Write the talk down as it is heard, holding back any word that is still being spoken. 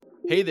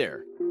Hey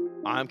there,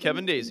 I'm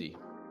Kevin Daisy.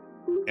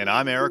 And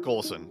I'm Eric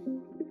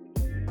Olson.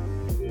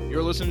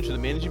 You're listening to the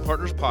Managing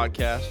Partners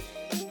Podcast,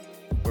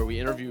 where we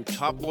interview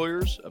top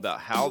lawyers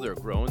about how they're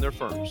growing their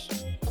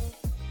firms.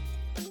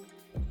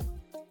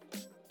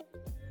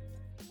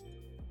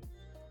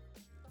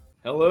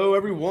 Hello,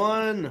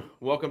 everyone.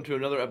 Welcome to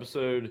another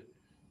episode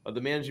of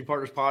the Managing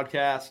Partners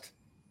Podcast.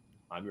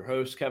 I'm your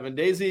host, Kevin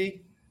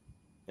Daisy,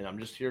 and I'm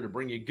just here to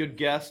bring you a good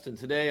guest. And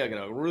today I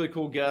got a really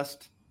cool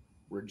guest,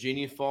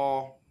 Regina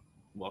Faul.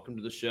 Welcome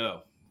to the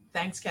show.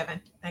 Thanks,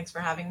 Kevin. Thanks for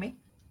having me.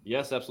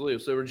 Yes, absolutely.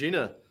 So,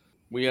 Regina,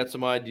 we had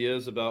some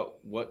ideas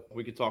about what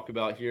we could talk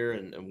about here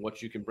and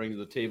what you can bring to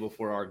the table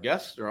for our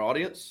guests, our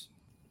audience.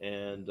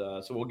 And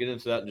so we'll get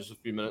into that in just a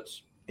few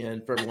minutes.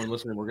 And for everyone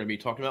listening, we're going to be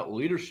talking about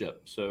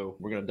leadership. So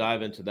we're going to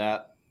dive into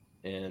that.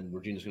 And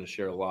Regina's going to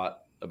share a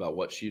lot about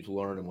what she's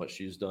learned and what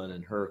she's done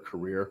in her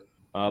career.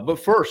 But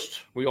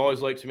first, we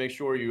always like to make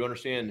sure you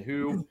understand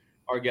who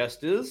our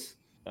guest is,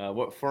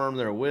 what firm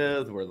they're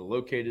with, where they're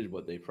located,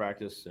 what they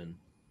practice, and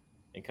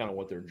kind of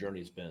what their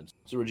journey's been.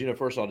 So, Regina,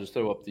 first I'll just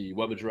throw up the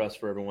web address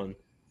for everyone.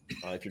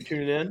 If you're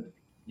tuning in,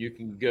 you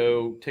can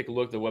go take a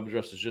look. The web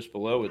address is just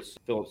below. It's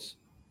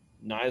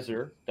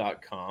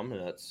phillipsnizer.com,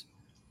 and that's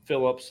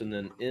Phillips and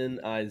then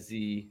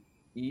Nizer.com.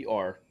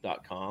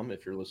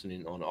 If you're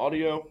listening on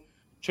audio,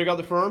 check out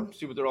the firm,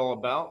 see what they're all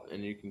about,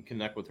 and you can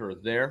connect with her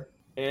there.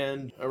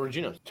 And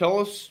Regina, tell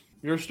us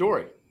your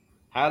story.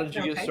 How did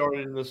you get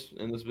started in this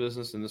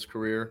business, in this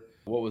career?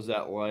 What was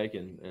that like?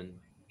 And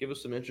give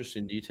us some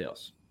interesting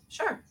details.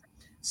 Sure.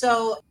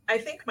 So I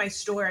think my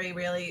story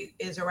really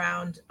is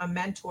around a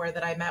mentor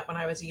that I met when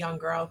I was a young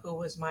girl who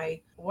was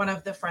one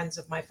of the friends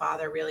of my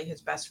father, really his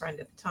best friend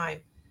at the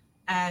time.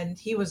 And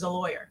he was a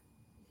lawyer.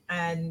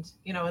 And,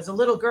 you know, as a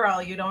little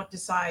girl, you don't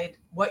decide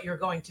what you're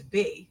going to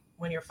be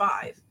when you're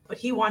 5, but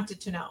he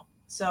wanted to know.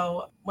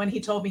 So when he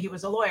told me he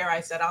was a lawyer,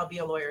 I said, I'll be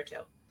a lawyer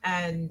too.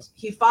 And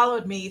he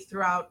followed me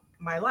throughout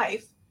my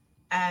life.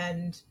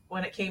 And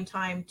when it came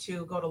time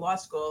to go to law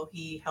school,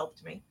 he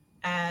helped me.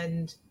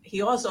 And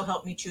he also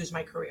helped me choose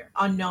my career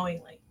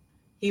unknowingly.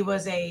 He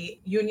was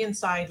a union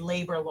side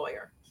labor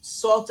lawyer,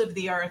 salt of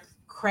the earth,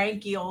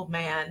 cranky old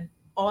man,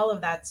 all of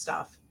that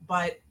stuff.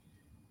 But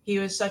he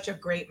was such a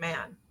great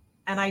man.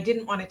 And I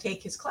didn't want to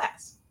take his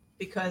class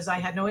because I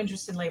had no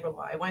interest in labor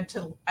law. I went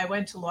to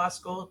law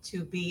school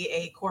to be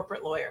a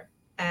corporate lawyer.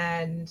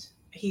 And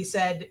he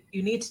said,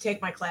 you need to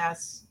take my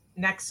class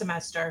next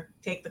semester,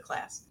 take the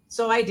class.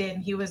 So I did.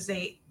 He was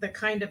the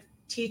kind of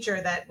teacher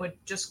that would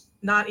just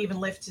not even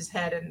lift his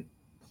head and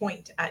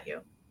point at you.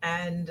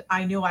 And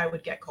I knew I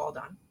would get called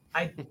on.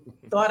 I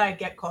thought I'd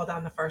get called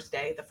on the first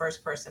day, the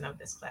first person of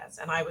this class.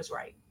 And I was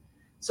right.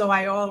 So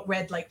I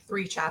read like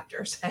 3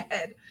 chapters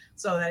ahead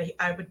so that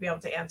I would be able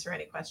to answer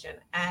any question.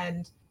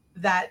 And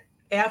that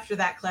after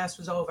that class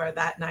was over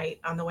that night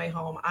on the way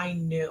home, I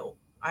knew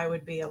I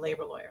would be a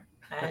labor lawyer.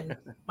 And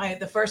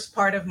the first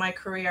part of my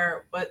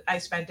career, I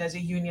spent as a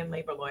union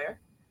labor lawyer.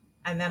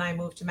 And then I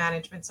moved to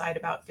management side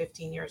about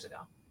 15 years ago.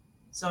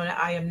 So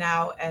I am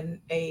now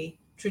a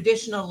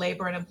traditional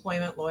labor and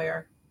employment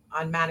lawyer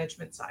on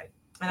management side.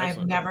 And Excellent.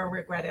 I've never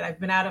regretted. I've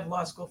been out of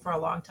law school for a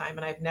long time,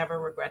 and I've never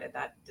regretted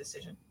that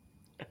decision.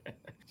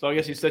 So I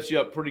guess he set you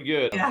up pretty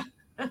good yeah.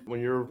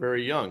 when you were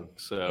very young.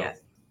 So yes.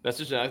 That's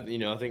just, I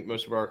think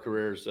most of our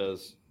careers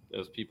as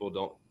people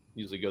don't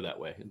usually go that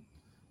way.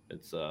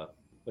 It's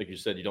like you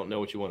said, you don't know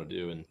what you want to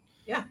do, and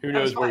who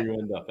knows where you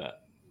end up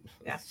at.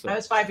 Yeah, So. I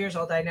was 5 years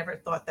old. I never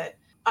thought that,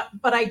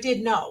 but I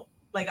did know,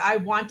 like I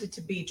wanted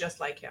to be just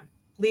like him,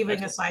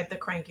 leaving aside the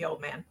cranky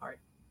old man part.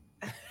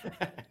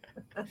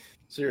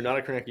 So you're not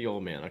a cranky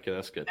old man. Okay,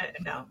 that's good.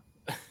 No,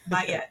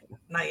 not yet.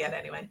 Not yet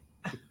anyway.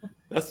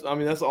 That's an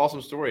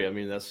awesome story. I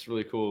mean, that's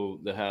really cool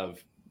to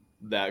have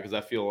that, because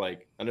I feel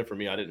like, I know for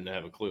me, I didn't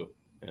have a clue.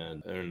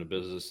 And in the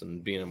business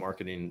and being in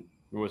marketing,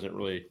 it wasn't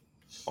really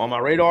on my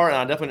radar. And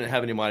I definitely didn't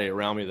have anybody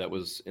around me that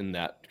was in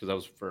that, because I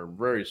was for a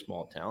very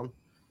small town.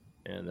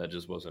 And that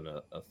just wasn't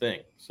a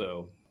thing.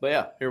 So, but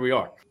yeah, here we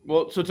are.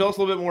 Well, so tell us a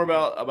little bit more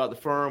about the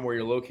firm, where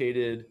you're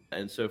located.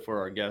 And so for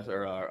our guests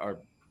or our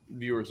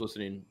viewers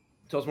listening,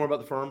 tell us more about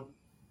the firm,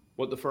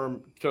 what the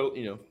firm,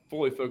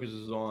 fully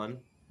focuses on,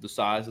 the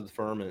size of the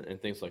firm and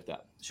things like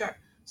that. Sure.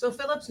 So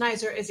Phillips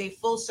Nizer is a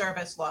full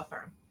service law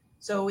firm.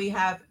 So we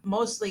have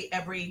mostly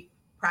every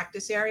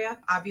practice area.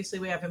 Obviously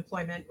we have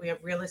employment, we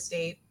have real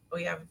estate,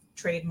 we have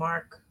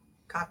trademark,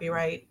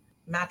 copyright,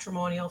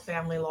 matrimonial,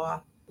 family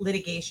law,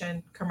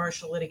 litigation,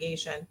 commercial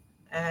litigation,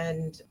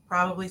 and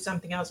probably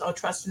something else.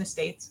 Trust and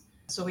estates.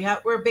 So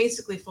we're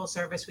basically full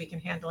service. We can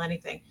handle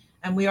anything.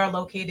 And we are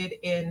located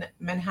in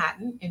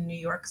Manhattan in New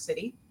York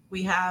City.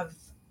 We have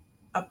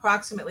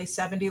approximately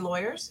 70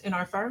 lawyers in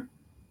our firm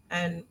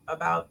and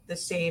about the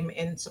same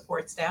in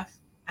support staff.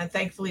 And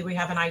thankfully we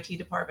have an IT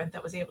department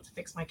that was able to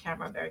fix my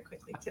camera very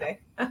quickly today.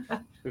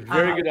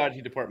 Very good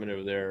IT department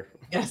over there.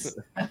 Yes.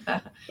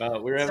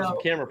 We were having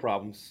some camera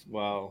problems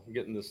while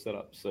getting this set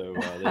up. So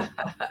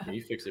he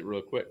fixed it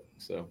real quick.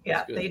 So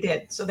yeah, they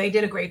did. So they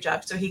did a great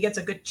job. So he gets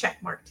a good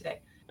check mark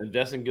today.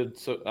 Invest in good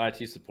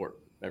IT support,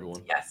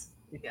 everyone. Yes.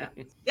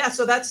 Yeah.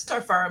 So that's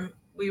our firm.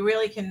 We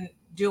really can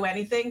do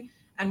anything.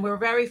 And we're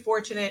very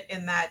fortunate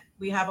in that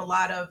we have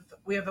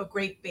a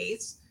great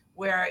base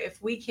where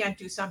if we can't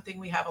do something,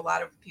 we have a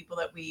lot of people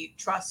that we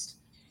trust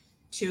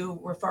to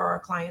refer our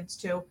clients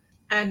to.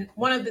 And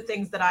one of the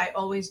things that I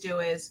always do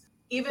is,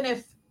 even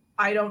if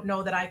I don't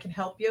know that I can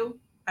help you,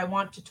 I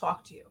want to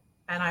talk to you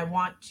and I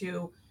want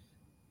to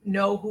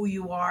know who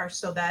you are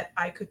so that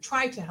I could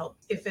try to help,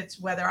 if it's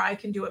whether I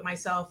can do it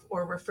myself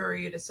or refer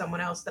you to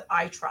someone else that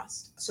I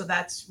trust. So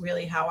that's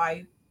really how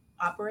I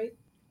operate.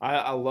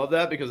 I love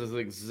that because it's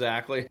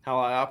exactly how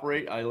I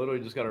operate. I literally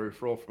just got a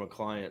referral from a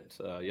client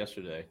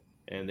yesterday,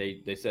 and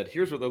they said,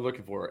 here's what they're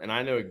looking for. And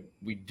I know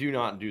we do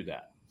not do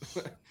that.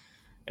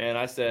 And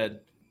I said,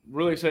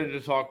 really excited to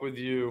talk with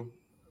you.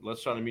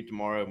 Let's try to meet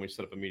tomorrow. And we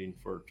set up a meeting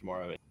for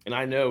tomorrow. And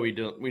I know we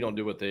don't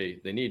do what they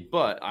need,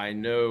 but I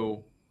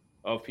know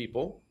of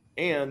people.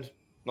 And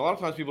a lot of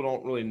times people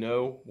don't really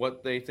know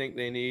what they think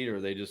they need, or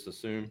they just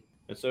assume.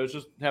 And so it's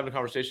just having a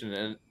conversation.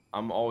 And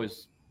I'm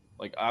always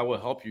like, I will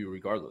help you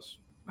regardless.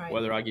 Right.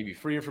 Whether I give you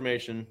free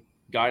information,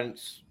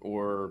 guidance,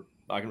 or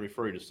I can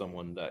refer you to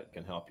someone that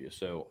can help you.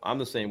 So I'm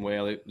the same way.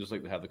 I just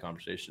like to have the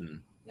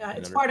conversation. Yeah,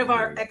 it's part of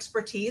our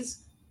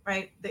expertise,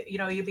 right? That,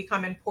 you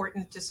become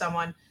important to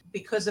someone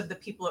because of the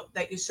people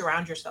that you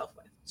surround yourself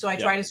with. So I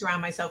try to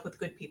surround myself with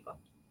good people.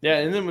 Yeah,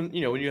 and then when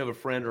you have a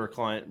friend or a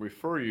client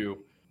refer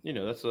you,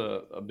 that's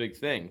a big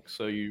thing.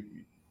 So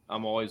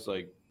I'm always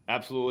like,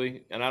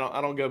 absolutely, and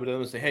I don't go to them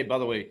and say, hey, by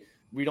the way,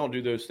 we don't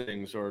do those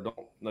things, or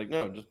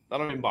don't just I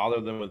don't even bother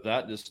them with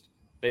that. Just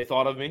they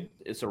thought of me.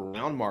 It's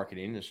around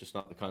marketing. It's just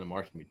not the kind of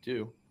marketing we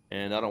do,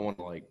 and I don't want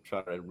to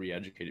try to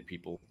re-educate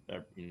people.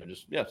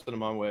 Just send them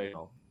my way.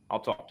 I'll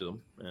talk to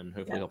them and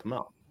hopefully help them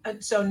out.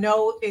 So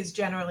no is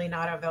generally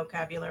not a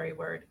vocabulary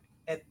word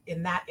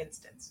in that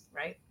instance,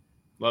 right?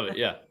 Love it.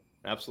 Yeah,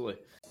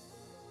 absolutely.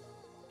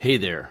 Hey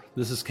there,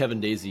 this is Kevin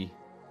Daisy,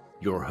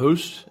 your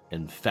host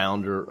and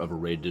founder of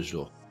Array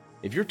Digital.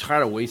 If you're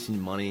tired of wasting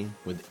money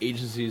with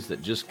agencies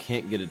that just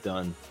can't get it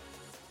done,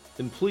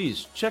 then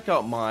please check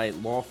out my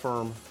law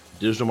firm,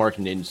 digital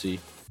marketing agency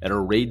at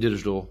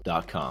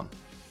arraydigital.com.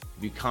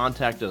 If you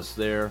contact us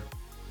there,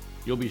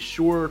 you'll be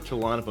sure to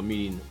line up a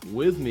meeting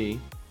with me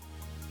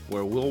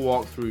where we'll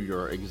walk through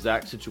your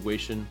exact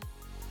situation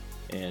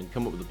and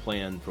come up with a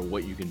plan for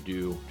what you can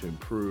do to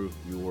improve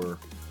your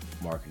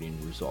marketing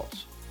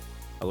results.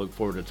 I look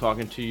forward to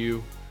talking to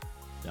you.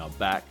 Now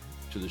back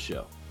to the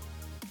show.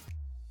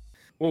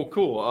 Well,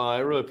 cool. I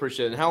really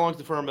appreciate it. And how long has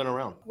the firm been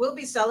around? We'll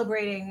be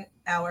celebrating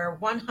our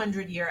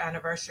 100-year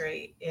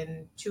anniversary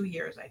in 2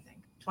 years, I think,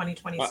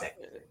 2026.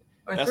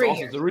 Or that's 3 awesome.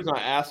 years. The reason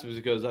I asked is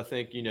because I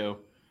think,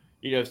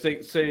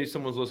 say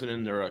someone's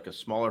listening, they're like a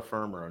smaller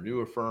firm or a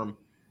newer firm.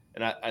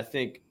 And I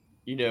think,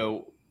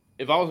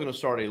 if I was going to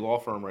start a law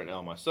firm right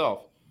now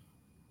myself,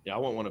 I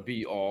wouldn't want to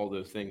be all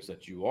those things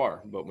that you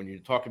are. But when you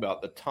talk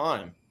about the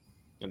time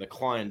and the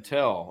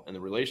clientele and the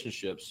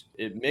relationships,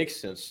 it makes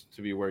sense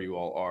to be where you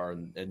all are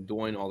and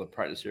doing all the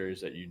practice areas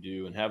that you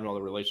do and having all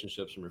the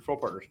relationships and referral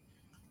partners.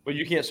 But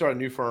you can't start a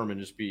new firm and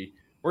just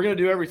we're going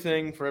to do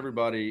everything for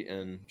everybody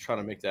and try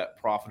to make that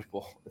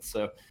profitable.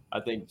 So I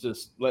think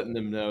just letting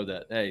them know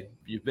that, hey,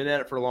 you've been at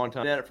it for a long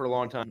time,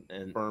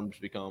 and firms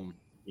become,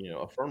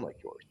 a firm like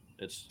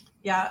yours.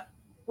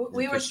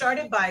 We were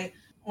started by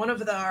one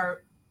of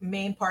our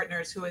main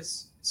partners who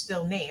is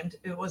still named.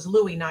 It was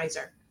Louis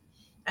Nizer.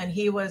 And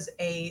he was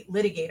a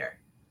litigator,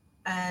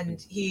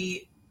 and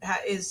he's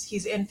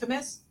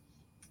infamous.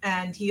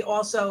 And he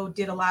also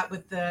did a lot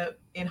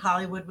in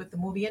Hollywood with the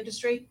movie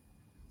industry.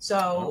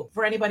 So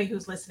for anybody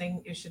who's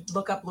listening, you should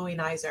look up Louis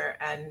Nizer,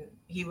 and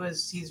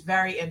he's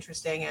very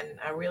interesting and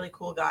a really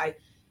cool guy.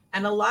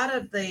 And a lot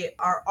of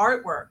our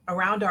artwork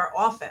around our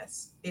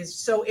office is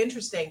so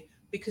interesting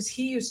because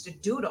he used to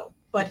doodle,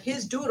 but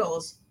his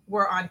doodles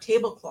were on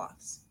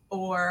tablecloths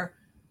or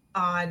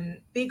on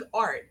big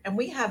art, and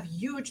we have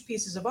huge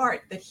pieces of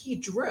art that he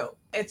drew.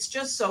 It's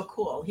just so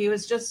cool. He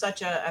was just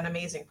such an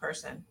amazing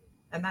person,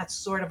 and that's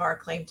sort of our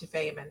claim to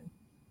fame. And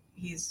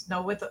he's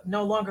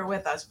no longer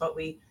with us, but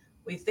we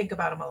think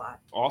about him a lot.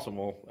 Awesome.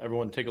 Well,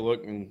 everyone take a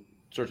look and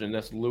search, and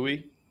that's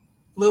Louis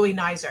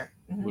Nizer.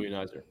 Mm-hmm. Louis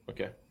Nizer.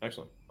 Okay,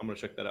 excellent. I'm going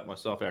to check that out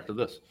myself after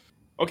this.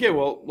 Okay,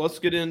 well, let's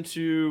get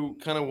into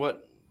kind of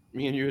what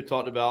me and you had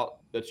talked about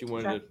that you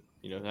wanted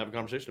to have a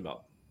conversation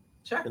about.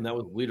 Sure. And that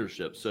was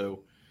leadership.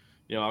 So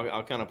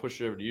I'll kind of push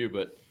it over to you,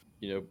 but,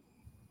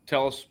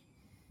 tell us,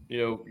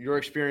 your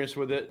experience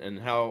with it and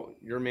how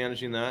you're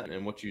managing that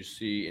and what you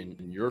see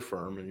in your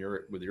firm and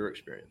with your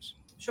experience.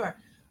 Sure.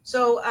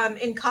 So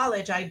in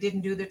college, I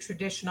didn't do the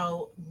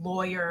traditional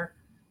lawyer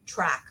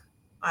track.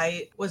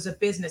 I was a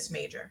business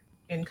major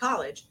in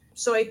college.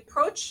 So I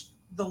approached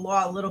the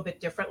law a little bit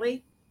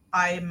differently.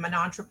 I'm an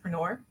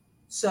entrepreneur.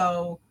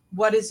 So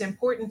what is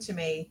important to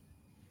me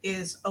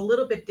is a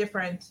little bit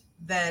different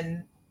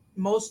than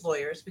most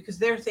lawyers, because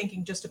they're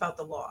thinking just about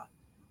the law.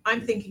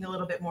 I'm thinking a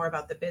little bit more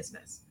about the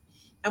business.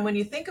 And when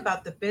you think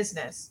about the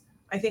business,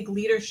 I think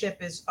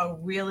leadership is a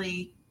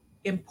really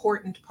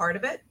important part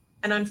of it.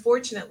 And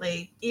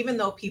unfortunately, even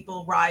though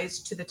people rise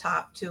to the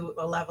top to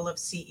a level of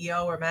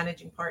CEO or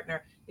managing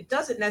partner, it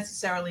doesn't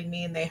necessarily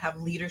mean they have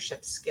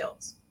leadership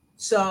skills.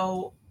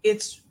 So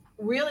it's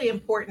really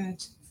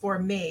important for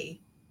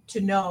me to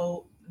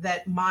know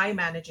that my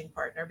managing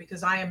partner,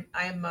 because I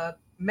am a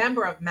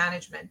member of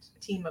management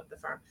team of the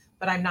firm,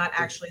 but I'm not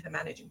actually the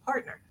managing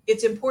partner.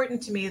 It's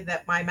important to me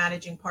that my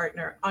managing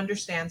partner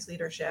understands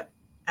leadership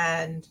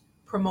and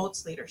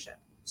promotes leadership.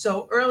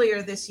 So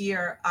earlier this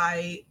year,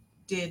 I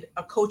did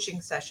a coaching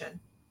session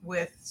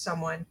with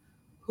someone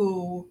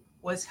who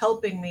was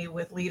helping me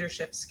with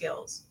leadership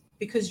skills,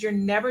 because you're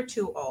never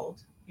too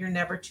old, you're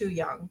never too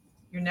young,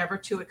 you're never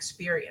too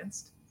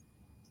experienced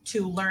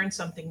to learn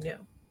something new.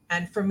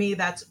 And for me,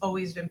 that's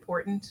always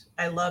important.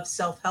 I love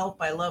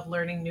self-help. I love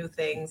learning new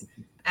things.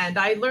 And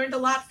I learned a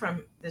lot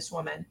from this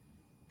woman,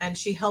 and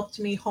she helped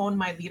me hone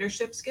my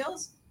leadership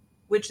skills,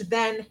 which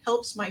then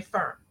helps my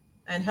firm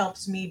and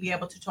helps me be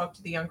able to talk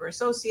to the younger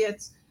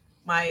associates,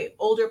 my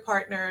older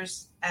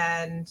partners,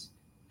 and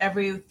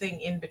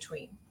everything in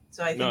between.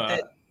 So I think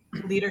that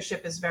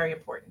leadership is very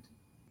important.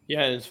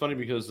 Yeah, and it's funny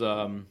because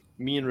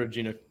me and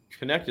Regina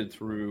connected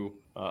through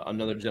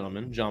another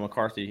gentleman, John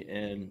McCarthy,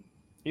 and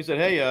he said,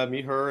 "Hey,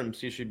 meet her and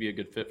see if she'd be a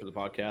good fit for the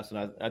podcast."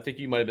 And I think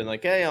you might have been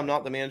like, "Hey, I'm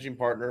not the managing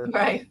partner,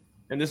 Right.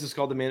 and this is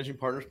called the Managing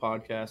Partners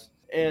Podcast,"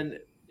 and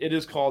it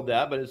is called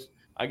that, but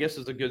I guess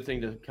it's a good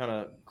thing to kind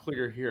of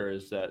clear here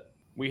is that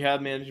we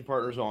have managing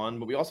partners on,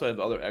 but we also have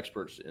other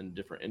experts in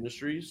different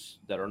industries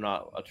that are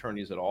not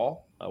attorneys at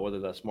all, whether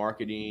that's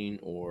marketing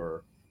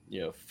or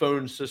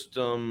phone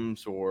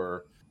systems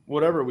or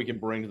whatever we can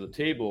bring to the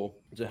table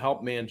to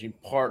help managing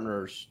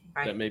partners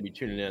that may be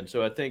tuning in.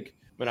 So I think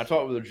when I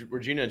talked with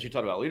Regina and she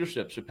talked about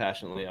leadership so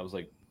passionately, I was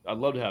like, I'd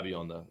love to have you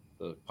on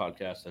the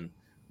podcast and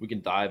we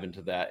can dive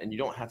into that. And you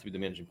don't have to be the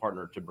managing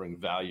partner to bring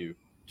value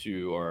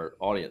to our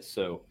audience.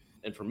 So,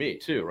 and for me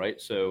too, right?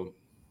 So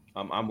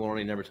I'm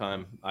learning every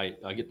time I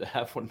get to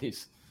have one of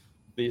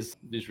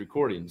these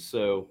recordings.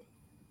 So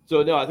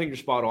no, I think you're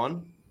spot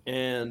on.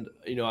 And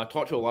I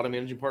talked to a lot of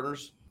managing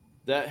partners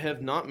that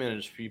have not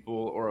managed people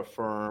or a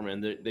firm,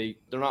 and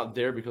they're not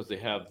there because they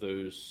have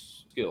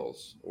those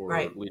skills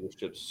or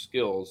leadership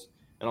skills.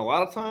 And a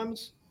lot of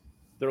times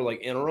they're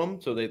like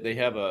interim, so they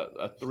have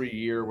a 3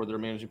 year where they're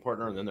managing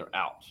partner, and then they're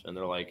out, and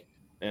they're like,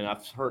 and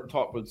I've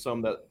talked with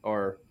some that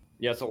are,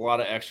 it's a lot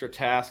of extra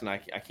tasks, and I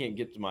can't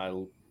get to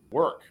my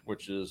work,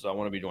 which is I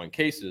want to be doing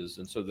cases,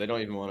 and so they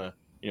don't even want to.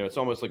 It's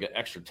almost like an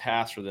extra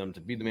task for them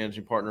to be the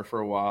managing partner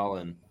for a while,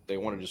 and they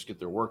want to just get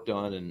their work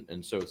done,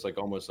 and so it's like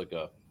almost like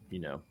a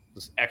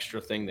this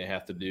extra thing they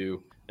have to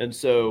do, and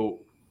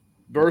so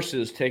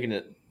versus taking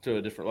it to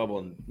a different level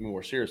and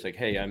more serious, like,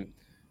 hey,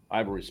 I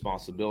have a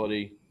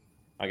responsibility.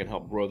 I can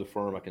help grow the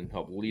firm. I can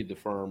help lead the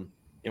firm.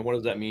 And what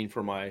does that mean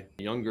for my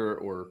younger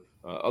or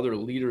other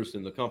leaders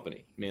in the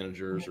company,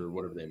 managers or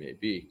whatever they may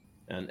be?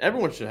 And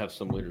everyone should have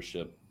some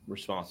leadership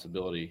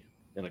responsibility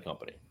in a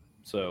company.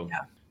 So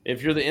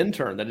if you're the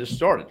intern that just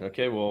started,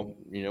 okay, well,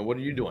 what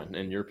are you doing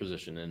in your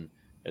position? And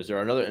is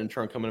there another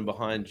intern coming in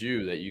behind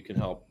you that you can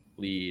help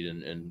lead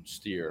and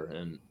steer?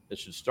 And it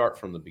should start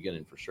from the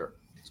beginning for sure.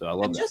 So I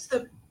love and that. Just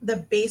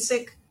the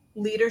basic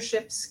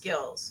leadership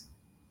skills,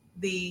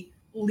 the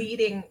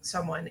leading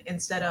someone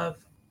instead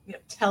of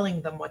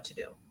telling them what to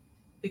do.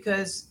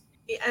 Because,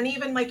 and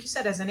even like you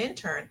said, as an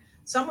intern,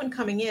 someone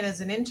coming in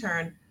as an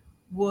intern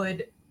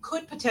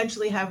could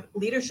potentially have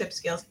leadership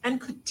skills and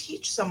could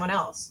teach someone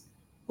else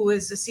who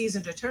is a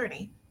seasoned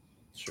attorney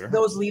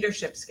those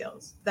leadership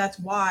skills. That's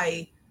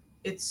why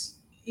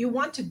you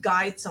want to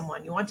guide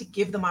someone, you want to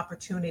give them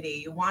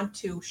opportunity, you want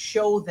to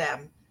show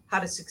them how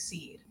to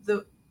succeed.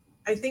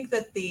 I think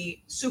that the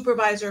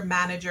supervisor,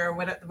 manager,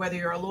 whether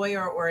you're a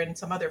lawyer or in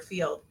some other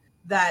field,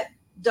 that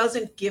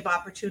doesn't give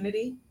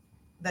opportunity,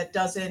 that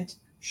doesn't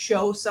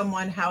show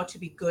someone how to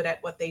be good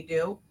at what they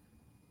do,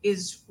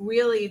 is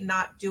really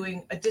not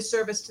doing a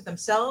disservice to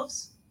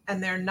themselves,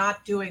 and they're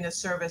not doing a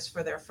service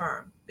for their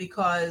firm.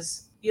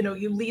 Because you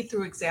lead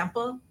through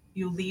example,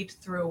 you lead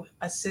through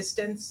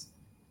assistance.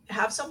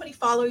 Have somebody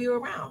follow you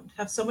around,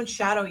 have someone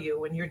shadow you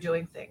when you're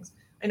doing things.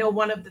 I know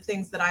one of the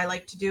things that I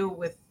like to do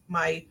with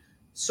my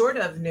sort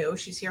of new,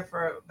 she's here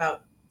for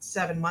about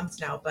 7 months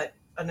now, but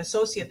an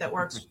associate that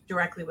works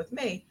directly with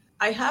me,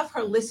 I have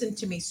her listen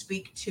to me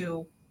speak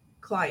to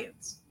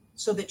clients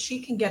so that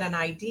she can get an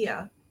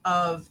idea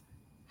of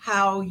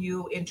how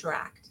you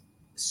interact.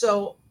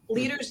 So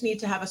leaders need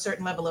to have a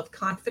certain level of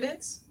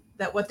confidence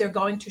that what they're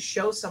going to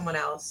show someone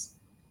else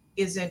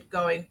isn't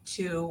going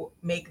to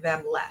make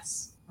them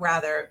less,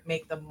 rather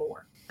make them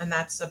more. And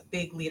that's a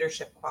big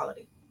leadership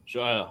quality.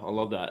 Sure, I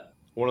love that.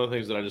 One of the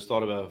things that I just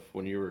thought about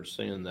when you were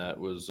saying that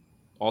was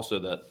also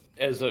that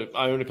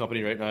I own a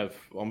company, right? And I have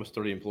almost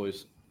 30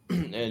 employees.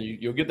 And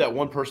you'll get that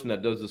one person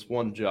that does this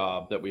one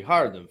job that we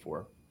hired them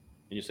for.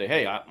 And you say,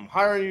 hey, I'm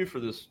hiring you for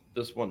this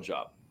one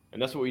job.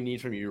 And that's what we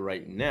need from you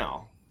right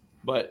now.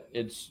 But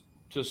it's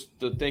just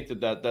to think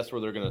that's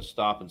where they're going to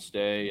stop and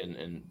stay.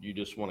 And you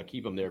just want to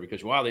keep them there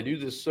because, wow, they do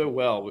this so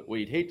well.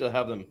 We'd hate to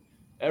have them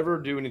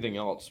ever do anything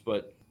else.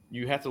 But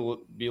you have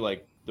to be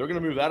like, they're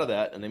going to move out of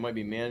that, and they might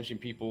be managing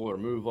people or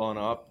move on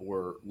up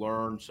or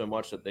learn so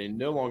much that they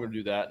no longer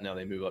do that. Now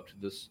they move up to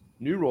this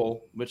new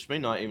role, which may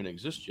not even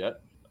exist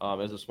yet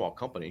as a small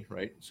company,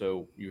 right?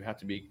 So you have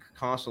to be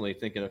constantly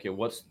thinking, okay,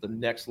 what's the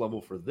next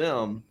level for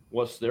them?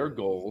 What's their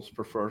goals,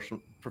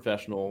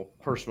 professional,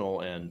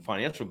 personal, and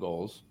financial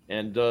goals?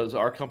 And does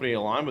our company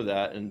align with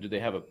that? And do they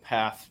have a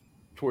path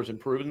towards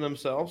improving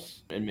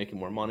themselves and making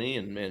more money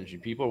and managing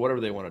people or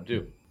whatever they want to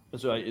do? And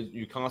so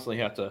you constantly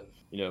have to,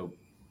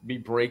 be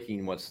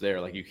breaking what's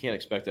there. Like you can't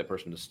expect that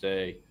person to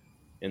stay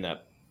in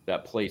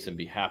that place and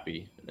be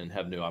happy and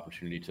have no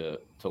opportunity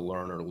to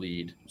learn or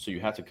lead. So you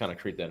have to kind of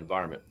create that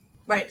environment.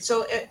 Right.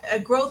 So a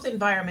growth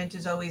environment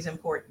is always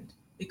important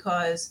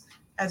because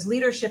as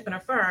leadership in a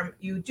firm,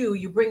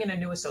 you bring in a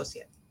new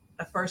associate,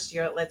 a first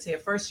year,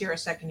 a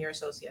second year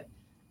associate,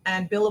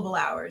 and billable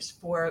hours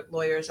for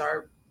lawyers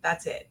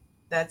that's it.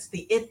 That's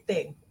the it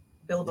thing,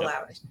 billable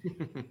hours.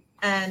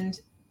 And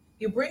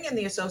you bring in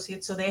the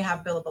associates so they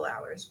have billable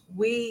hours.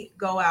 We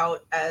go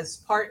out as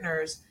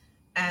partners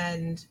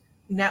and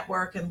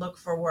network and look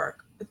for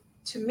work. But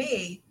to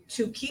me,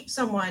 to keep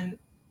someone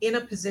in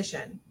a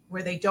position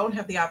where they don't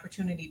have the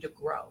opportunity to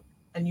grow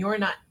and you're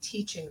not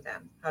teaching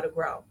them how to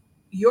grow,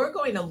 you're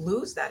going to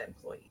lose that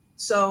employee.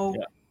 So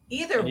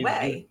either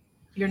way,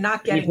 you're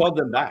not getting. You held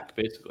them back,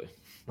 basically.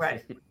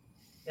 Right.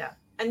 Yeah.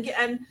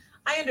 And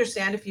I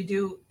understand if you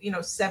do,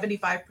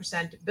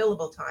 75%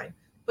 billable time,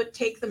 but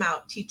take them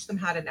out, teach them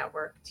how to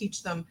network,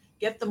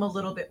 get them a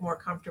little bit more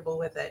comfortable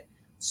with it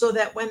so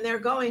that when they're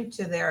going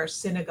to their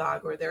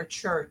synagogue or their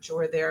church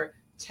or their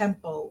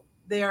temple,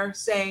 they're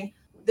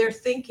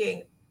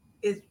thinking,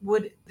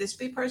 would this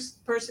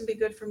person be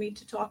good for me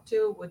to talk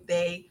to?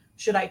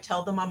 Should I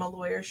tell them I'm a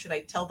lawyer? Should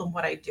I tell them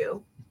what I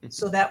do?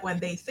 So that when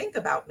they think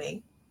about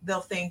me,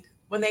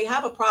 when they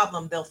have a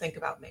problem, they'll think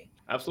about me.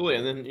 Absolutely.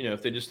 And then,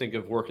 if they just think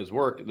of work as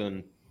work,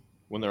 then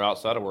when they're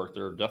outside of work,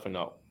 they're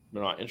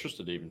not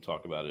interested to even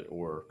talk about it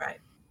or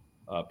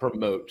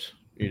promote,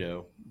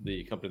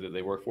 the company that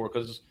they work for,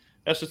 because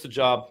that's just a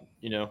job.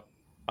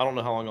 I don't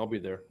know how long I'll be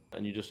there.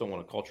 And you just don't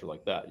want a culture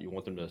like that. You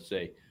want them to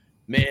say,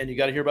 man, you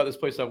got to hear about this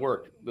place I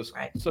work. This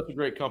is such a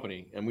great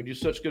company and we do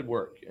such good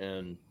work.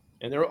 And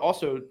they're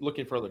also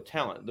looking for other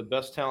talent. The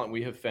best talent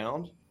we have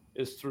found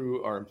is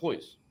through our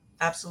employees.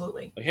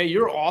 Absolutely. Like, hey,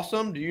 you're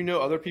awesome. Do you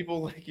know other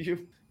people like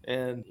you?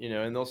 And,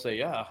 and they'll say,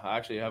 yeah,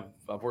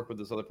 I've worked with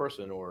this other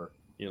person, or,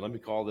 let me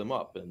call them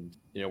up. And,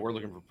 we're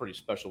looking for pretty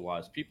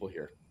specialized people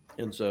here.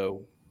 And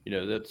so,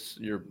 that's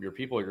your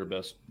people are your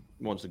best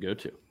ones to go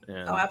to.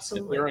 And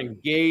absolutely. If they're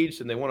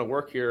engaged and they want to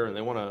work here and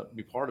they want to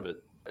be part of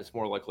it, it's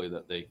more likely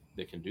that they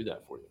can do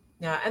that for you.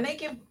 Yeah. And they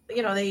give,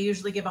 they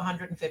usually give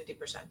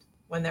 150%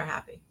 when they're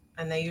happy.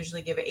 And they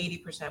usually give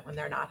 80% when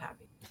they're not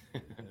happy.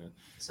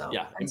 So,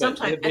 yeah. And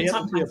sometimes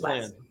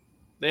less.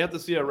 They have to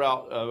see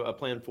a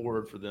plan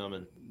forward for them.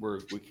 And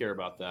we care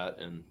about that.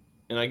 And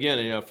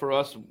again, for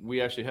us,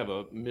 we actually have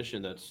a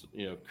mission that's,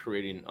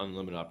 creating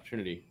unlimited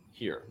opportunity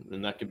here.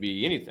 And that could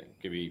be anything. It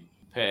could be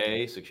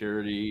pay,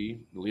 security,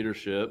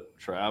 leadership,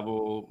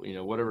 travel,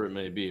 whatever it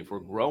may be. If we're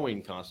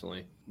growing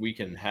constantly, we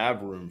can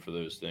have room for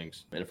those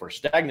things. And if we're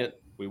stagnant,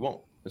 we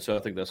won't. And so I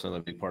think that's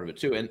another big part of it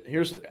too. And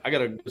I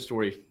got a good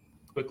story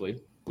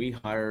quickly. We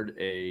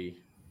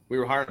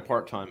were hiring a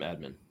part-time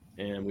admin,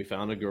 and we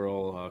found a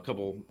girl, a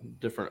couple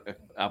different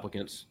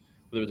applicants.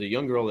 There was a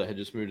young girl that had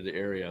just moved to the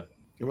area.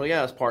 And we're like,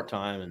 yeah, it's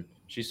part-time. And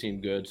she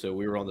seemed good. So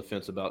we were on the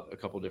fence about a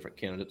couple different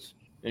candidates.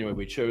 Anyway,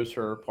 we chose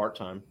her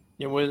part-time.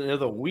 Within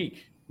another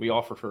week, we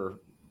offered her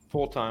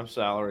full-time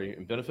salary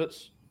and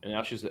benefits. And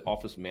now she's the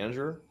office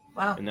manager.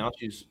 Wow. And now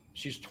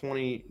she's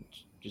 20.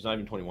 She's not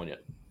even 21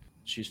 yet.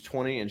 She's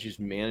 20 and she's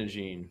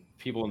managing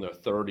people in their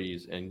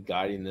 30s and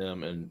guiding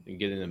them and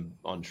getting them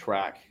on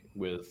track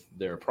with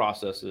their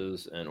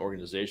processes and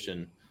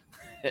organization.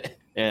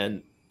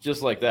 And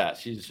just like that,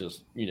 she's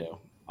just, that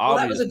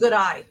was a good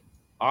eye.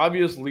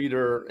 Obvious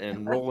leader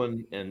and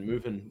rolling and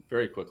moving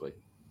very quickly.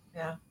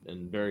 Yeah.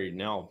 And very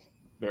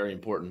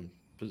important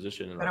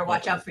position. Better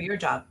watch out for your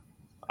job.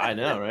 I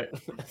know, right?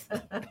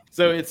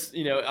 So it's,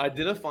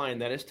 identifying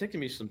that it's taken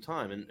me some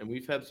time. And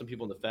we've had some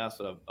people in the past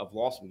that I've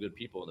lost some good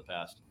people in the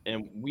past.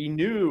 And we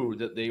knew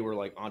that they were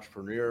like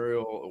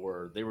entrepreneurial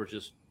or they were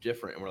just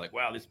different. And we're like,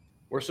 wow,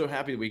 we're so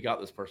happy that we got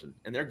this person.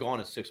 And they're gone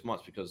in 6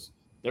 months because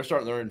they're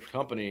starting their own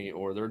company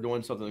or they're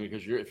doing something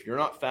because if you're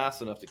not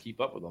fast enough to keep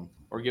up with them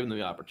or give them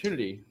the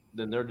opportunity,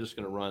 then they're just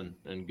going to run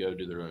and go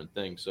do their own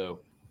thing.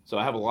 So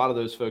I have a lot of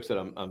those folks that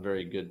I'm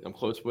very good. I'm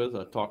close with.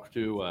 I talk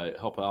to, I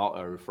help out,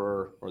 I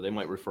refer, or they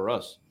might refer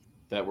us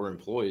that were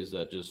employees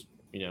that just,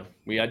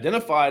 we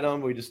identified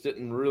them. We just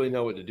didn't really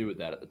know what to do with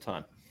that at the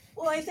time.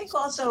 Well, I think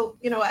also,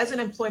 as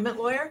an employment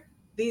lawyer,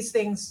 these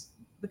things,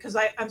 because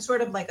I'm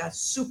sort of like a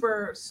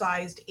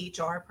super-sized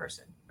HR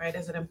person, right?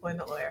 As an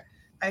employment lawyer,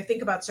 I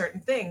think about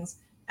certain things.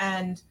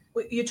 And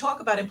you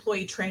talk about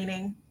employee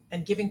training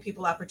and giving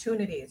people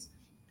opportunities.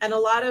 And a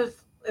lot of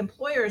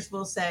employers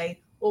will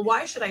say, well,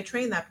 why should I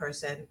train that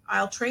person?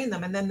 I'll train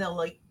them and then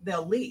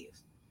they'll leave.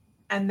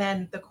 And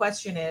then the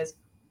question is,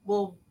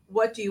 well,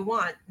 what do you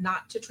want?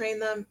 Not to train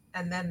them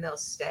and then they'll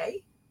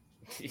stay?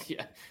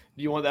 Yeah.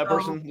 Do you want that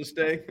person to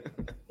stay?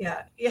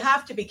 Yeah, you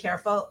have to be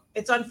careful.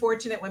 It's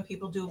unfortunate when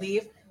people do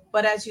leave,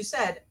 but as you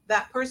said,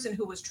 that person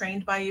who was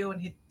trained by you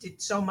and who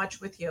did so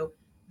much with you,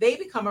 they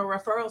become a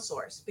referral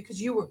source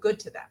because you were good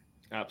to them.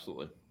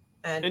 Absolutely.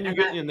 And you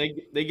get, and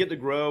they get to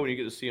grow, and you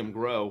get to see them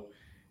grow,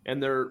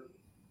 and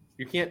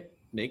you can't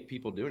make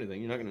people do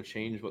anything. You're not going to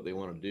change what they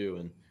want to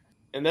do,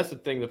 and that's the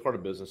thing. The part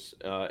of business.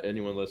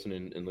 Anyone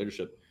listening in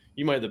leadership,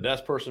 you might have the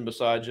best person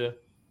beside you,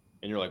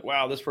 and you're like,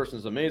 wow, this person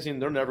is amazing.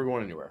 They're never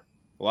going anywhere.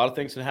 A lot of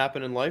things can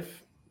happen in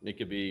life. It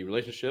could be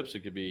relationships.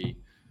 It could be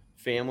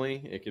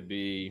family. It could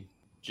be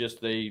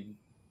just they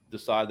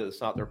decide that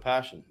it's not their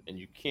passion, and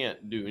you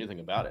can't do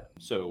anything about it.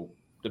 So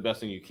the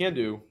best thing you can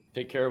do,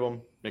 take care of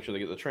them, make sure they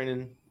get the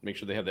training, make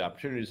sure they have the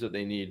opportunities that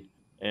they need.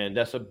 And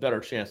that's a better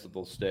chance that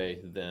they'll stay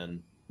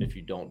than if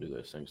you don't do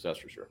those things. That's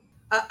for sure.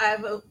 I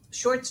have a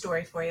short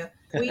story for you.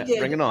 We did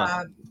Bring it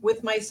on.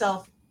 With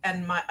myself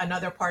and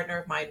another partner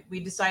of mine, we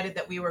decided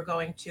that we were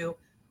going to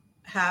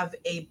have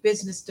a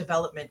business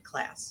development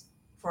class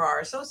for our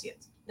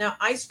associates. Now,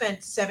 I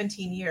spent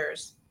 17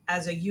 years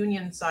as a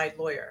union side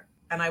lawyer,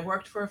 and I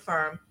worked for a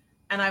firm,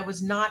 and I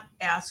was not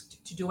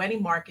asked to do any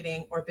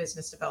marketing or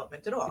business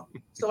development at all.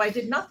 So I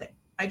did nothing.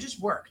 I just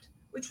worked,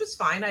 which was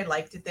fine. I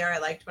liked it there. I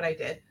liked what I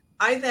did.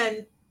 I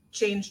then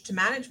changed to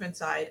management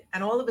side,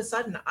 and all of a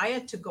sudden I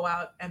had to go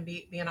out and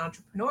be an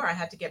entrepreneur. I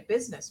had to get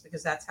business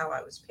because that's how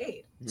I was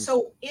paid. Mm-hmm.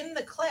 So in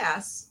the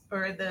class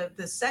or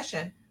the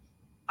session,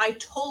 I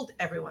told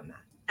everyone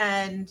that,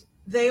 and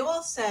they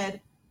all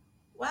said,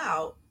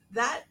 wow,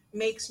 that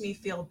makes me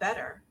feel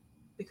better,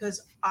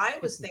 because I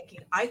was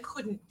thinking I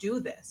couldn't do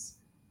this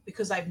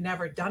because I've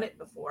never done it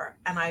before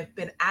and I've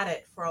been at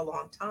it for a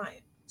long time.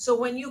 So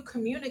when you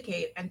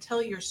communicate and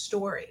tell your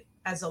story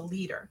as a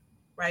leader,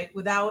 right,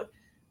 without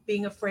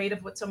being afraid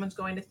of what someone's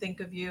going to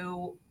think of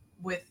you,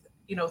 with,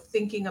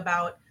 thinking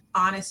about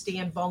honesty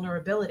and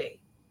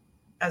vulnerability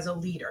as a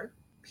leader,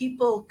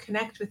 people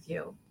connect with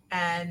you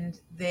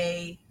and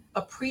they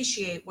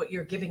appreciate what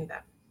you're giving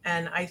them.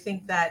 And I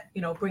think that,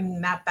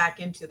 bringing that back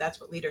into, that's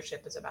what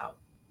leadership is about.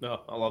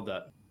 No, I love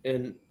that.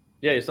 And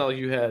yeah, it's not like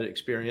you had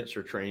experience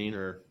or training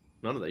or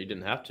none of that. You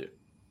didn't have to,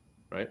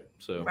 right?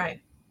 So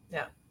right.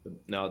 Yeah.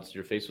 Now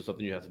you're faced with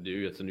something you have to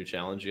do. It's a new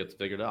challenge. You have to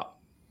figure it out.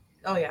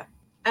 Oh yeah.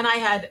 And I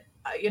had,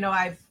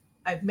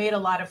 I've made a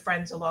lot of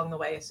friends along the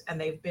way, and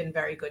they've been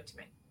very good to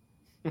me.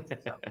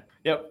 So.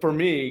 Yeah, for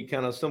me,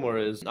 kind of similar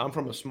is I'm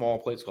from a small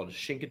place called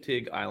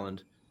Chincoteague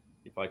Island.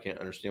 You probably can't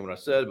understand what I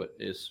said, but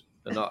it's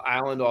an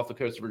island off the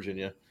coast of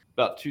Virginia,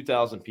 about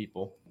 2,000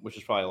 people, which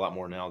is probably a lot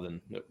more now than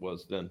it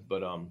was then.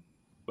 But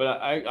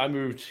I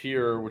moved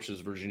here, which is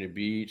Virginia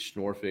Beach,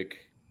 Norfolk,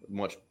 a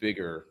much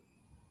bigger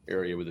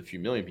area with a few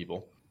million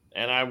people.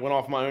 And I went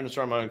off my own and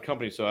started my own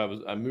company.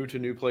 So I moved to a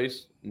new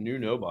place, knew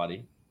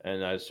nobody,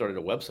 and I started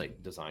a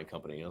website design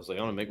company. I was like,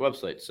 I want to make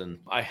websites, and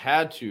I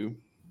had to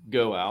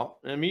go out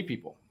and meet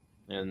people,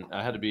 and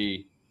I had to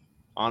be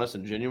honest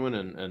and genuine.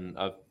 And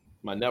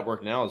my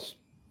network now is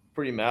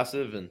pretty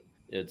massive, and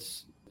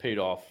it's paid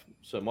off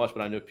so much.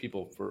 But I know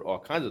people for all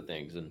kinds of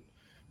things, and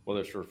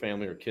whether it's for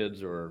family or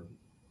kids or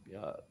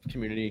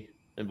community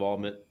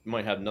involvement, it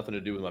might have nothing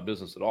to do with my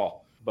business at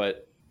all.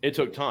 But it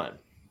took time,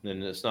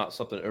 and it's not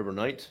something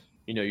overnight.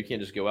 You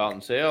can't just go out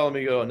and say, oh, let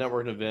me go to a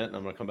networking event and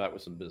I'm going to come back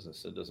with some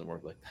business. It doesn't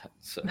work like that.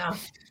 So, no,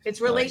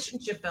 it's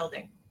relationship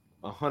building.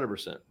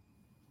 100%.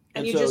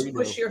 And you just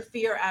push your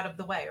fear out of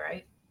the way,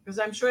 right? Because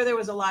I'm sure there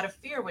was a lot of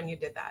fear when you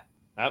did that.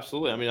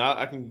 Absolutely. I mean,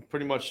 I can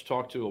pretty much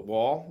talk to a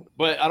wall,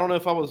 but I don't know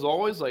if I was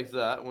always like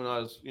that when I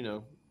was,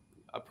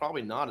 I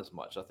probably not as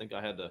much. I think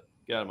I had to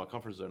get out of my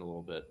comfort zone a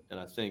little bit. And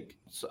I think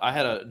I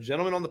had a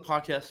gentleman on the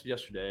podcast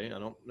yesterday. I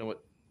don't know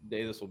what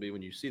day this will be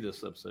when you see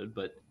this episode,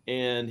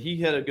 and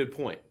he had a good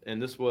point.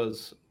 And this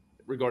was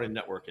regarding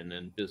networking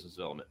and business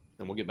development.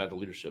 And we'll get back to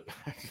leadership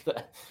after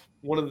that.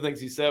 One of the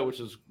things he said, which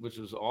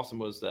was awesome,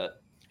 was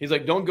that he's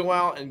like, don't go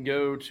out and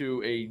go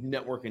to a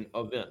networking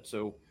event.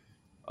 So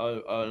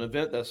an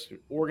event that's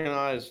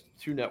organized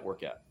to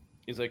network at.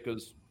 He's like,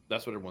 because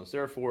that's what everyone's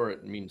there for.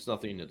 It means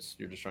nothing.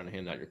 You're just trying to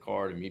hand out your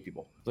card and meet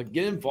people. It's like,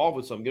 get involved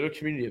with something. Go to a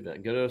community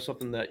event. Go to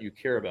something that you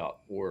care about,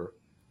 or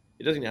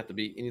it doesn't have to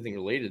be anything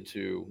related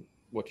to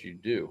what you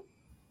do,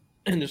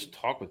 and just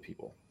talk with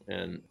people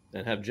and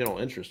have general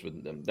interest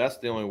with them. That's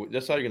how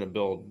you're going to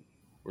build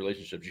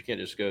relationships. You can't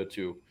just go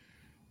to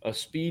a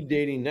speed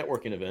dating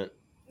networking event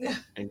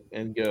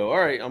and go, all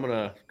right, I'm going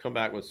to come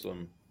back with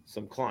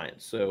some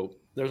clients. So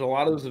there's a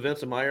lot of those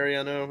events in my area,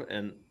 I know,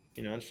 and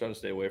I just try to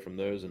stay away from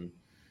those and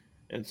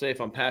say,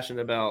 if I'm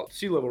passionate about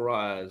sea level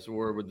rise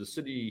or with the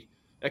city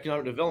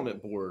economic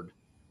development board,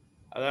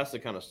 that's the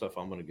kind of stuff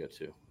I'm going to go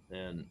to.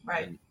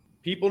 And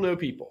people know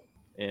people.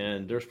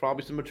 And there's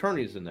probably some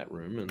attorneys in that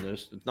room, and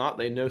if not,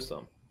 they know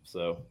some.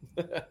 So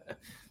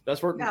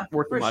that's working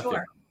for my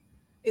favor.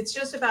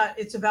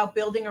 It's about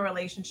building a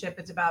relationship.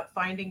 It's about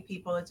finding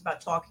people. It's about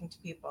talking to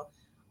people.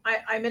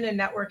 I'm in a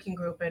networking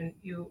group, and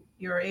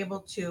you're able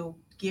to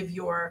give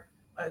your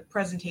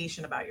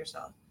presentation about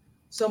yourself.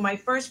 So my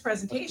first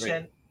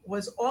presentation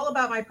was all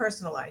about my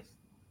personal life.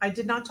 I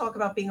did not talk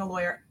about being a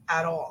lawyer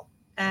at all.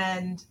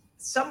 And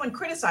someone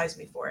criticized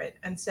me for it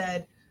and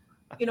said,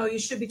 you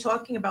should be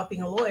talking about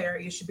being a lawyer.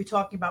 You should be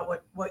talking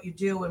about what you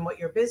do and what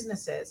your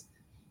business is.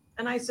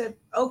 And I said,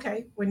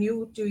 okay, when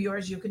you do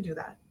yours, you can do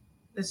that.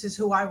 This is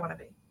who I want to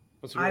be.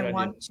 That's a great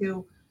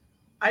idea.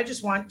 I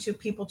just want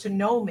people to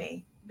know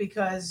me,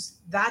 because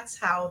that's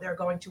how they're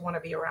going to want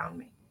to be around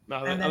me.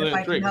 No, And then if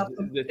I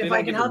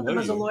can help them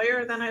as a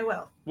lawyer, then I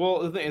will. Well,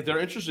 the thing, if they're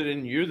interested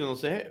in you, then they'll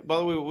say, hey, by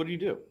the way, what do you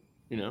do?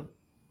 And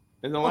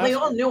they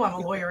all knew I'm a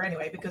lawyer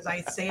anyway, because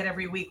I say it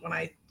every week when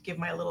I give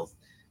my little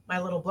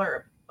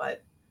blurb.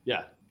 But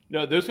yeah,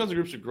 no, those kinds of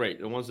groups are great.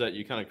 The ones that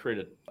you kind of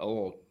create a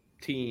little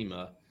team,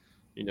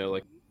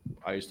 like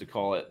I used to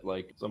call it,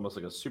 like it's almost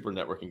like a super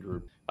networking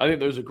group. I think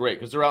those are great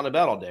because they're out and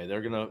about all day.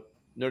 They're gonna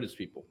notice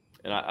people,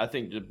 and I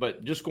think,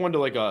 but just going to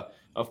like a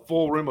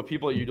full room of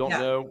people you don't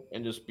know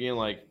and just being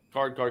like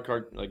card,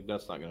 like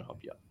that's not gonna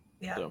help you out.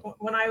 Yeah. So.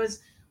 When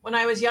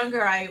I was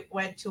younger, I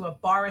went to a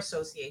bar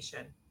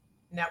association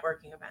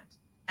networking event,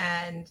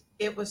 and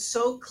it was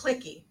so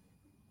cliquey.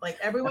 Like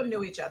everyone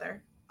knew each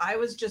other. I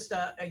was just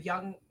a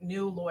young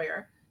new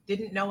lawyer,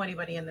 didn't know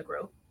anybody in the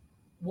group.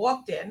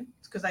 Walked in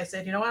because I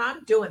said, you know what,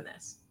 I'm doing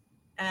this.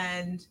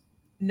 And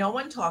no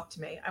one talked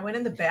to me. I went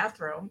in the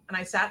bathroom and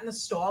I sat in the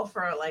stall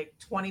for like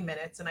 20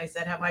 minutes. And I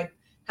said, have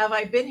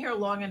I been here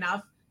long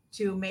enough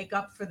to make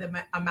up for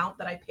the amount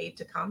that I paid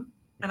to come?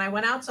 And I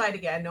went outside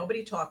again.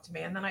 Nobody talked to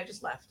me. And then I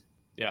just left.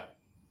 Yeah.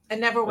 And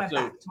never went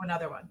back to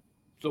another one.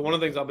 So one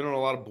of the things, I've been on a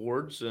lot of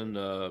boards and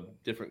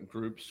different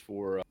groups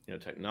for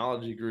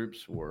technology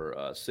groups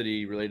or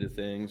city related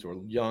things, or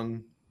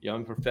young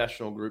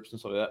professional groups and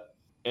stuff like that.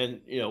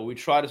 And we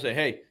try to say,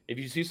 hey, if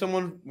you see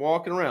someone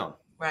walking around,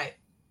 right,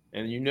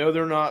 and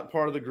they're not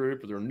part of the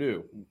group or they're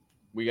new,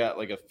 we got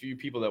like a few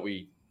people that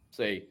we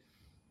say,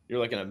 you're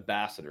like an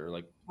ambassador,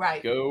 like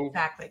right, go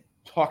exactly,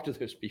 talk to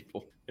those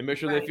people and make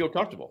sure they feel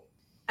comfortable.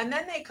 And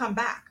then they come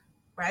back,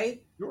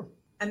 right? Sure.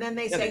 And then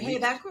they say, hey,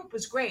 that group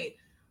was great.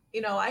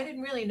 I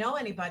didn't really know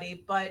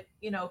anybody, but,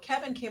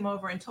 Kevin came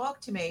over and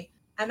talked to me,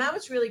 and that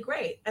was really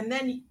great. And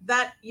then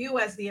that you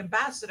as the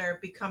ambassador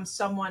becomes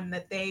someone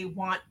that they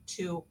want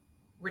to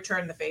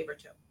return the favor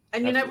to.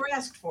 And you never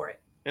asked for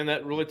it. And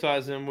that really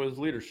ties in with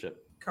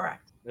leadership.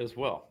 Correct. As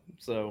well.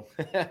 So,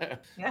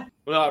 yeah.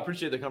 Well, I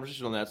appreciate the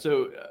conversation on that.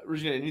 So,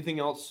 Regina, anything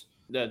else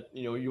that,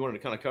 you wanted to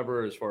kind of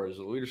cover as far as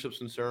the leadership's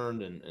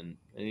concerned, and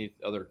any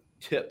other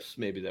tips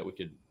maybe that we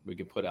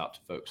could put out to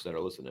folks that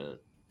are listening?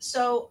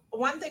 So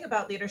one thing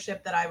about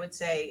leadership that I would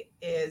say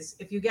is,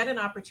 if you get an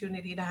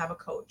opportunity to have a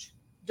coach,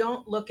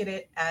 don't look at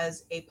it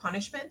as a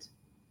punishment.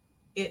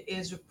 It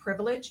is a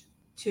privilege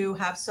to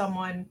have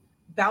someone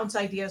bounce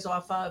ideas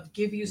off of,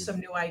 give you some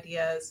new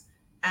ideas,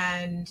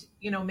 and,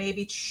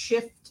 maybe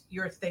shift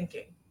your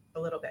thinking a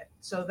little bit.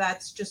 So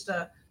that's just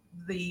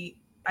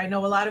I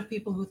know a lot of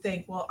people who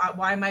think, well,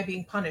 why am I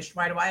being punished?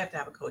 Why do I have to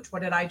have a coach?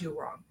 What did I do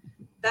wrong?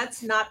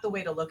 That's not the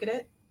way to look at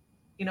it.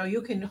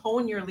 You can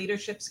hone your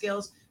leadership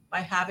skills by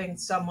having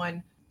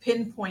someone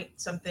pinpoint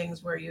some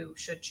things where you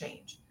should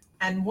change.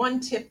 And one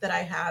tip that I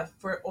have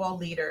for all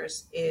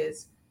leaders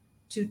is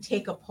to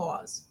take a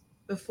pause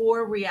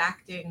before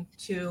reacting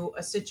to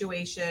a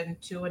situation,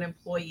 to an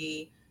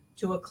employee,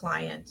 to a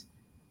client.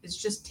 Is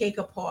just take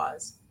a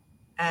pause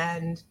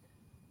and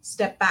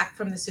step back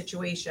from the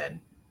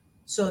situation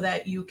so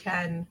that you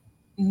can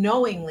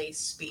knowingly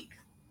speak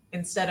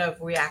instead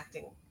of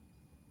reacting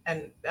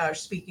and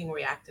speaking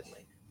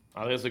reactively.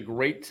 I think that's a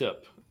great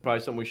tip.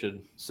 Probably something we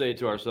should say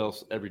to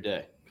ourselves every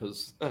day,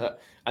 because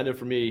I know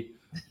for me,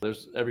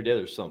 every day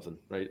there's something,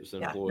 right? It's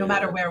an employee, no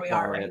matter where we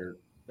are, right?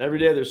 Every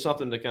day there's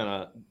something to kind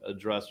of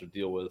address or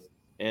deal with.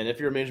 And if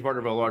you're a managing partner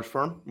of a large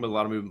firm with a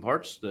lot of moving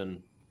parts,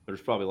 then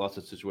there's probably lots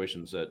of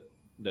situations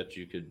that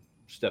you could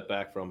step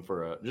back from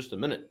for just a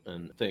minute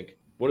and think,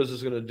 what is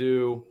this going to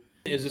do?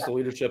 Is this a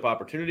leadership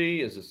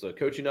opportunity? Is this a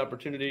coaching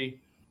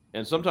opportunity?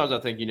 And sometimes I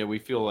think, we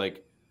feel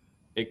like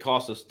it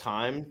costs us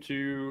time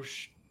to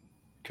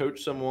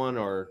coach someone,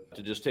 or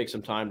to just take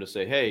some time to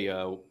say, hey,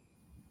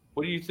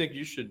 what do you think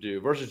you should do?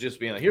 Versus just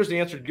being like, here's the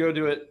answer, go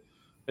do it.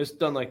 It's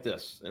done like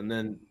this. And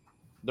then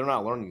they're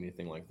not learning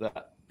anything like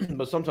that.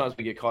 But sometimes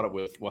we get caught up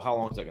with, well, how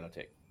long is that going to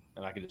take?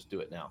 And I can just do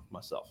it now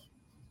myself.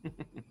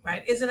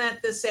 Right. Isn't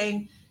that the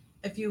saying,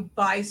 if you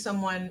buy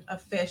someone a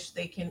fish,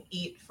 they can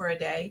eat for a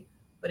day,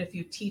 but if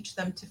you teach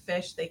them to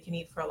fish, they can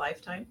eat for a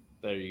lifetime?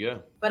 There you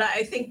go. But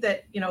I think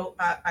that,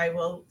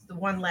 the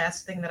one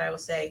last thing that I will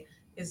say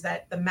is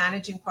that the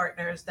managing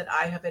partners that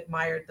I have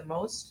admired the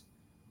most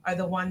are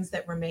the ones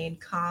that remain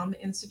calm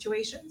in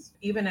situations,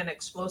 even an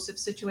explosive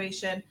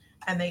situation,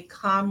 and they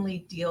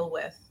calmly deal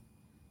with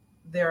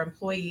their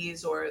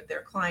employees or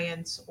their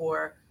clients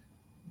or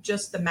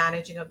just the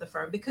managing of the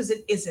firm, because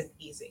it isn't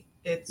easy.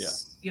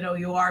 It's,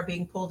 you are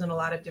being pulled in a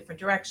lot of different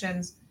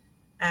directions.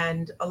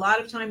 And a lot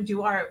of times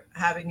you are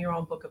having your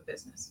own book of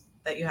business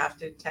that you have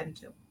to tend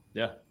to.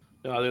 Yeah.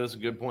 No, I think that's a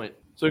good point.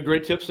 So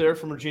great tips there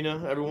from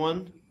Regina,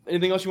 everyone.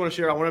 Anything else you want to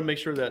share? I want to make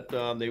sure that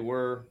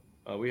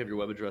we have your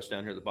web address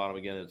down here at the bottom.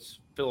 Again, it's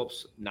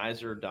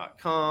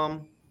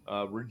phillipsnizer.com.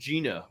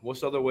 Regina,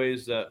 what's other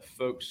ways that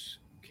folks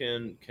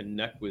can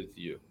connect with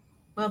you?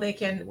 Well, they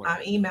can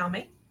email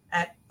me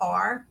at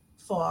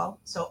rfaul,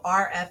 so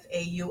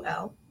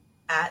RFAUL,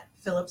 at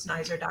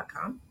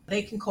phillipsnizer.com.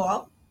 They can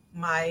call.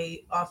 My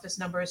office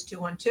number is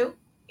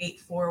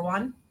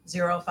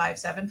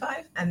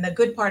 212-841-0575. And the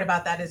good part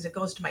about that is it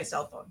goes to my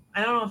cell phone.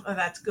 I don't know if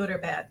that's good or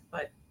bad,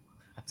 but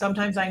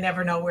sometimes I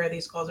never know where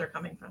these calls are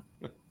coming from.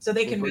 So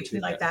they can reach me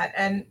like that.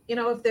 And,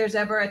 if there's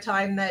ever a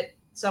time that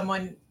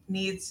someone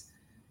needs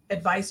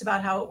advice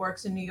about how it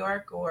works in New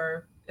York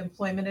or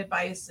employment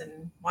advice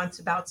and wants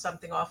to bounce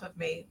something off of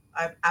me,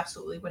 I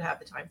absolutely would have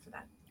the time for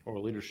that. Or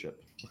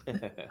leadership.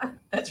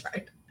 That's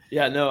right.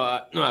 Yeah, no,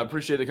 I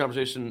appreciate the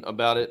conversation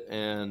about it.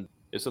 And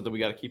it's something we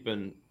got to keep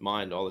in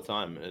mind all the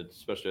time,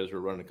 especially as we're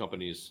running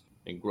companies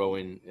and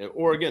growing.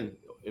 Or again,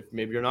 if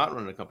maybe you're not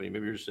running a company,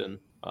 maybe you're just in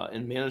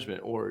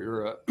management, or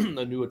you're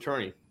a new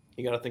attorney,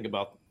 you got to think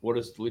about what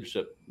does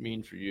leadership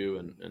mean for you,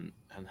 and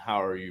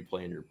how are you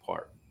playing your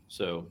part.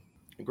 So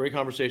great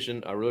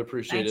conversation. I really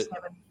appreciate it.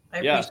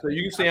 Kevin. So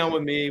you can stay on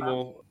with me.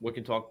 We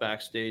can talk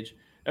backstage.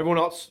 Everyone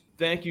else,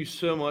 thank you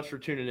so much for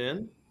tuning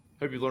in.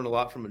 Hope you learned a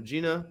lot from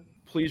Regina.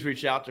 Please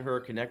reach out to her,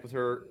 connect with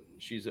her.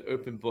 She's an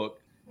open book,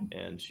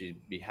 and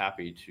she'd be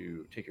happy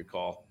to take your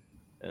call,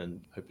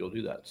 and hope you'll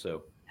do that.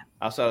 So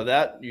outside of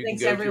that, you can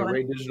go to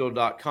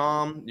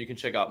raydigital.com. You can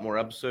check out more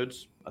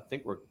episodes. I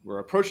think we're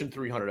approaching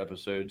 300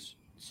 episodes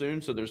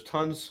soon. So there's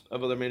tons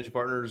of other managing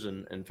partners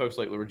and folks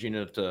like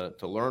Regina to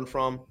learn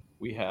from.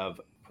 We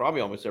have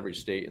probably almost every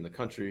state in the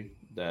country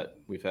that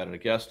we've had a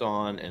guest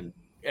on, and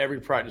every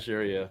practice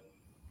area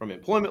from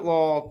employment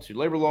law to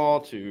labor law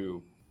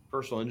to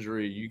personal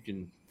injury, you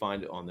can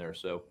find it on there.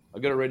 So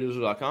go to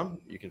raydigital.com.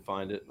 You can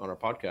find it on our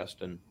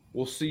podcast, and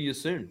we'll see you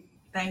soon.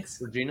 Thanks,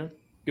 Regina.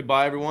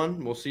 Goodbye,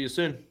 everyone. We'll see you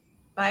soon.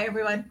 Bye,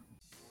 everyone.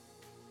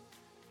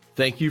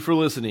 Thank you for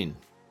listening.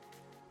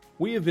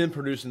 We have been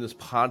producing this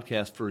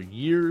podcast for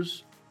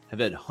years, have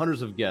had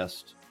hundreds of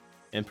guests,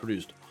 and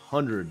produced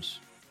hundreds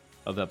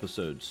of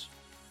episodes.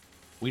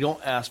 We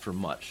don't ask for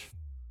much,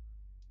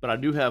 but I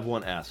do have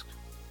one ask.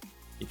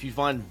 If you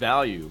find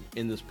value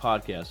in this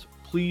podcast,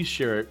 please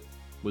share it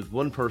with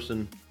one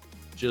person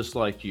just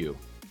like you.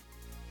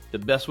 The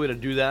best way to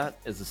do that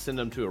is to send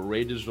them to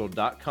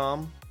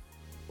raydigital.com,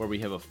 where we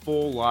have a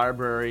full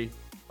library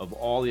of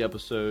all the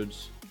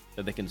episodes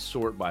that they can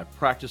sort by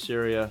practice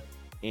area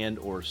and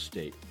or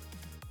state.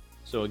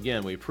 So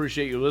again, we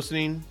appreciate you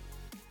listening,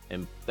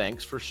 and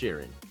thanks for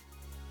sharing.